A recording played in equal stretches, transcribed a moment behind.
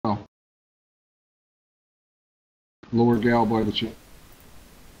Lower gal by the chip.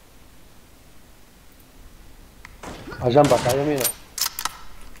 Ajan bak, yamina.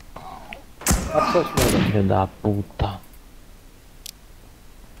 Access mode. Filho da puta.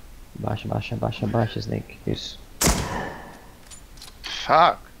 Baixa, baixa, baixa, baixa, Snake. Isso.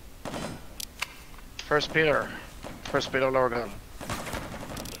 Fuck. First pillar. First pillar lower gun.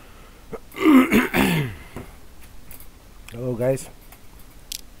 Hello, guys.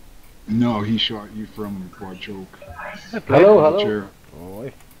 No, he shot you from quad choke. Hello, hello. Chair.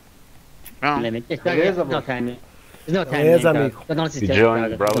 Oi. No. Limit. There's Beleza, no bro. time. There's no time. Beleza, man, amigo. dog. Don't sit You there, joined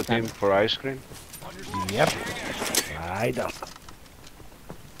dog. Bravo No team time. for ice cream? Yep. Right up.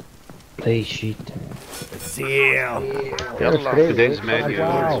 Play shit. Seal. Yalla. crazy. Today's menu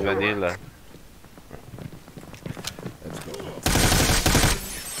Wow. is vanilla.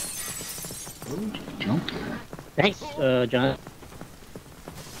 Why would you jump there? Thanks, John.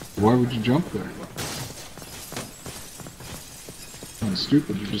 Why would you jump there? That's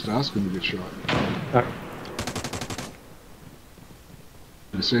stupid. You're just asking to get shot.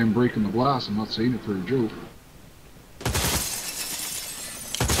 I say I'm breaking the glass. I'm not saying it for a joke.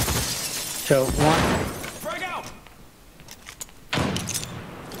 So, one.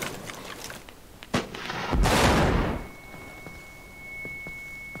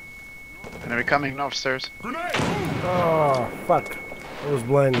 Enemy coming north stairs. Oh, fuck. I was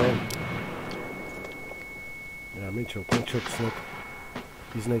blind, man. Yeah, me choke, Snake.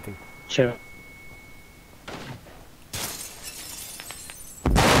 He's nading. Sure.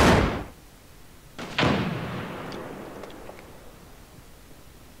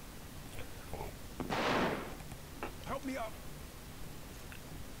 Help me up.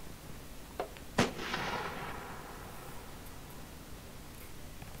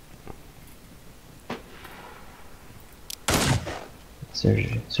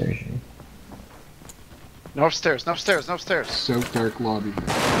 Surgery, surgery. North stairs, north stairs, north stairs. South dark lobby.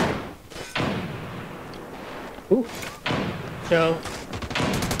 Ooh. So.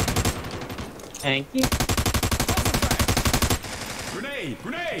 Thank you.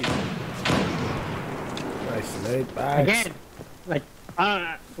 Nice, nade. Bags. Again. Like, I don't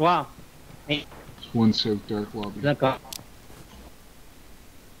know. Wow. Hey, It's one south dark lobby. look up.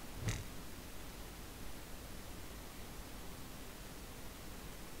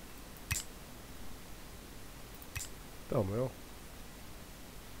 Oh, well.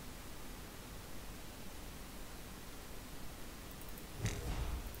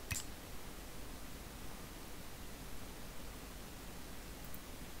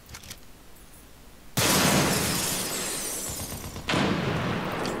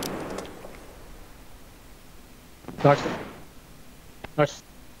 North. North.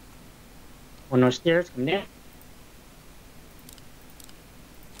 One north stairs. Come down.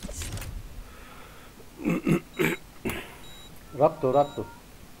 Raptor.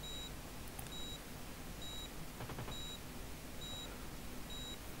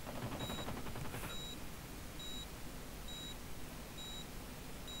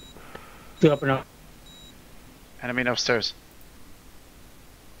 Two up and up. Enemy upstairs.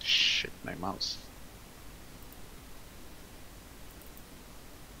 Shit, my mouse.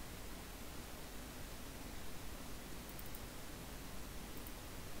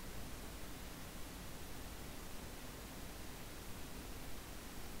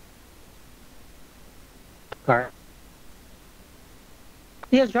 Car.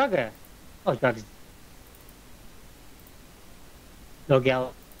 Here's Draga. Oh, Draga's. No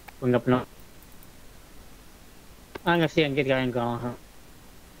gal. Going up and up. I'm gonna see and get the guy and go, huh?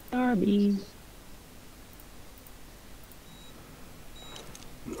 Arby's.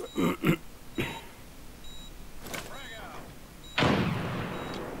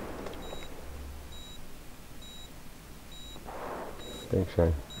 Thanks,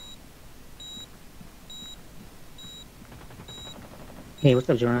 Shane. Hey, what's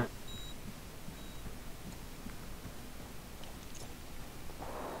up, Jonah?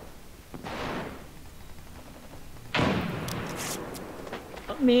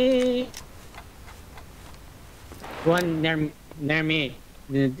 Help me. One near me.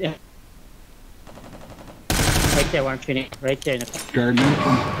 Right there, where I'm shooting. Right there. In the... Garden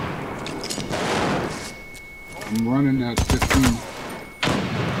entrance. I'm running at 15.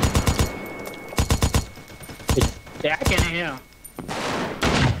 Yeah, I can't hear him.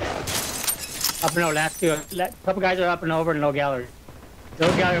 Up and over, last two. Couple guys are up and over in low gallery. Low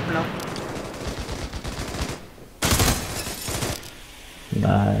gallery up and over.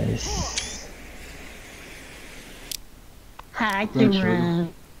 Nice. Hi, Thanks, Kimura.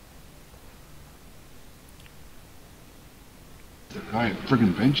 The guy at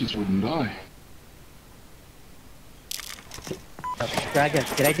friggin' benches wouldn't die. Dragon,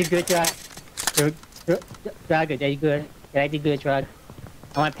 did I do good, Dragon? Dragon, did I do good? Did I do good, Dragon?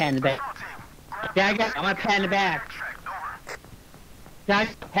 I want to pat in the back. Dragon, I want to pat in the back.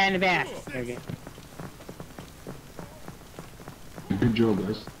 Dragon, pat in the back. There we go. Good job,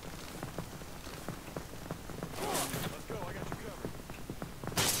 guys.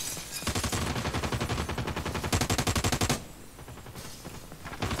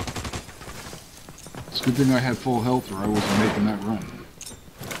 It's a good thing I had full health or I wasn't making that run.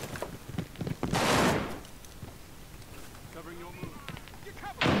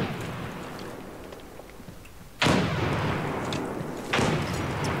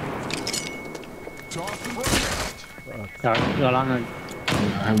 Sorry, go along. Yeah, I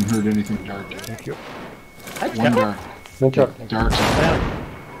haven't heard anything dark yet. Thank you. One dark. No truck. Dark's out. Well,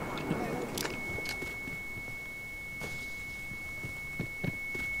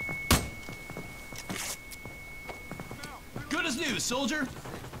 Good as new, soldier.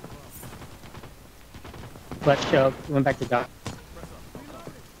 let's show. Went back to dark.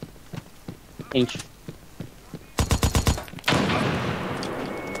 Inch.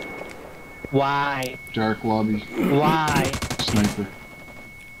 Why? Dark lobby. Why? Sniper.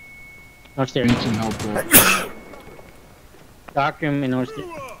 North stairs. Need some help there. Dark room and north stairs.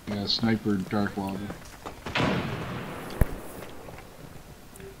 Yeah, sniper, dark lobby.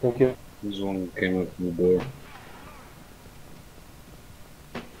 Thank you. This one came up from the door.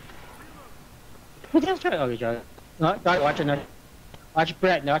 Who the hell's trying? Oh, good job. No, Dark, watch it north. Watch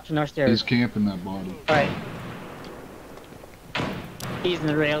Brett. Watch the north He's stairs. camping that body. Alright. He's in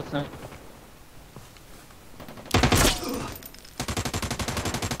the rails. So.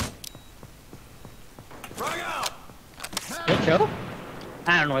 Frag out. Good show?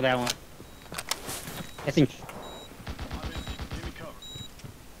 I don't know that one. I think. I'm in. Give me cover.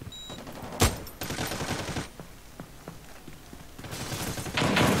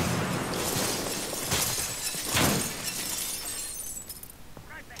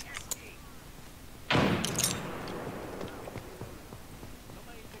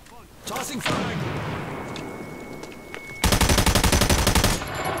 Tossing frag.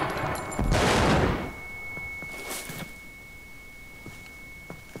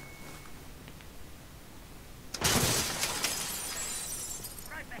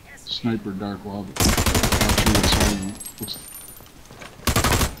 Sniper, dark lobby. Not sure what side you what's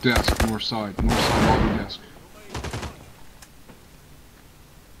desk, north side lobby desk.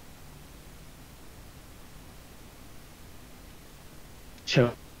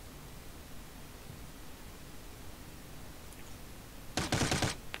 Show.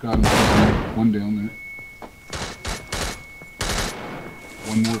 Got him. One down there.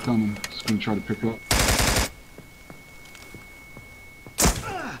 One more coming. Just gonna try to pick up.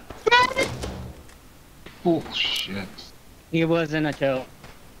 Bullshit. He was in a show.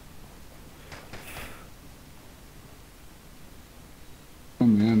 Oh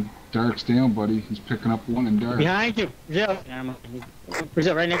man, Dark's down, buddy. He's picking up one in dark. Behind you, Brazil.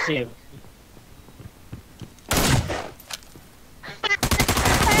 Brazil, right next to you.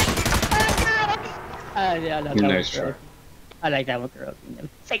 Yeah, I like that Nice one, try. girl. I like that one, girl.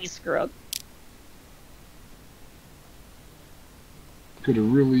 Face, girl. Could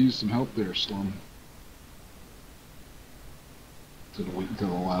have really used some help there, Slum. Should have waited until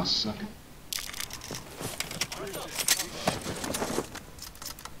the last second.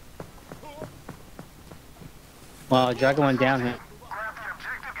 Well, Dragon went down here.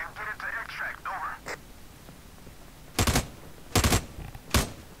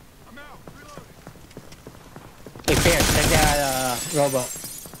 Hey, Fair, check that, Robo.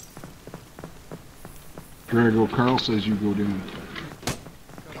 Grego, Carl says you go down.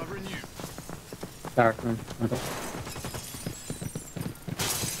 Covering you. Dark room. Okay.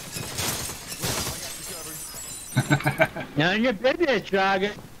 None of your business,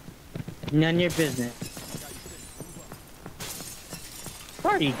 Dragon. None of your business.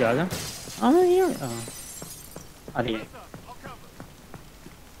 Where are you, Dragon? I'm not here. Oh. Oh, there.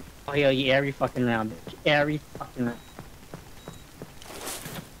 Oh, yeah, yeah, every fucking round, bitch. Every fucking round.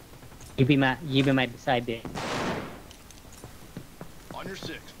 You be my beside bitch. On your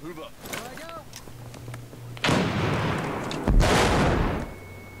six. Move up.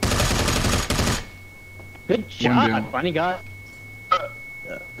 Good down. job, funny guy.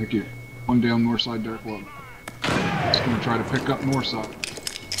 Thank you. One down, north side, dark lobby. Just gonna try to pick up north side.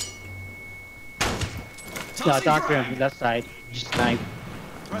 No, dark room, left side. Just snipe.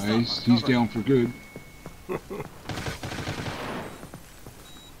 Nice. He's down for good.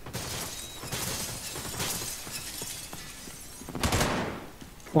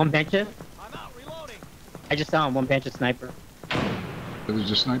 One benches. I'm out reloading. I just saw him, one bench of sniper.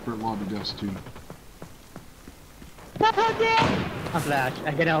 There's a sniper at lobby desk too. I'm flashed.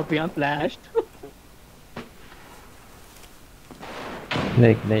 I can help you. I'm flashed.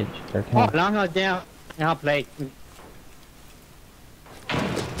 Leg, Dark Oh, Hand. long held down. Now play.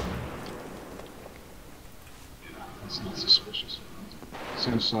 That's not suspicious.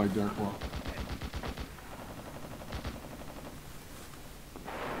 Same side, Dark Wall.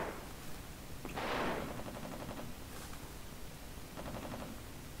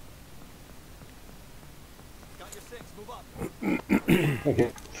 Got your six. Move up.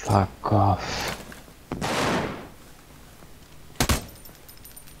 Okay. Fuck off.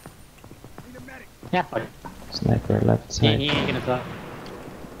 Need a medic. Yeah, fuck. Sniper left He side. ain't gonna talk.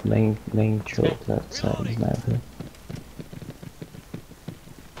 Main short left side. Sniper.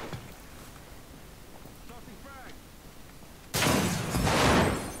 Tossing frag.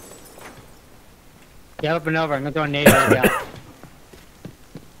 Yeah, up and over. I'm gonna throw a nade right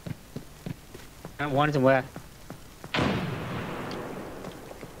now. One's where?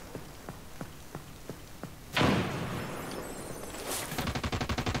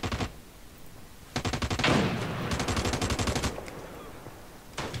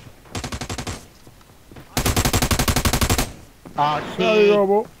 Oh Sorry, shit!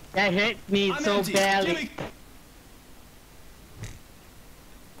 Robo. That hit me I'm so empty. badly. Jimmy.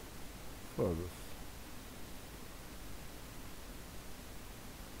 Foda-se.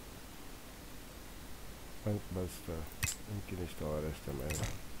 Quanto basta? يمكن اشتغل esta merda.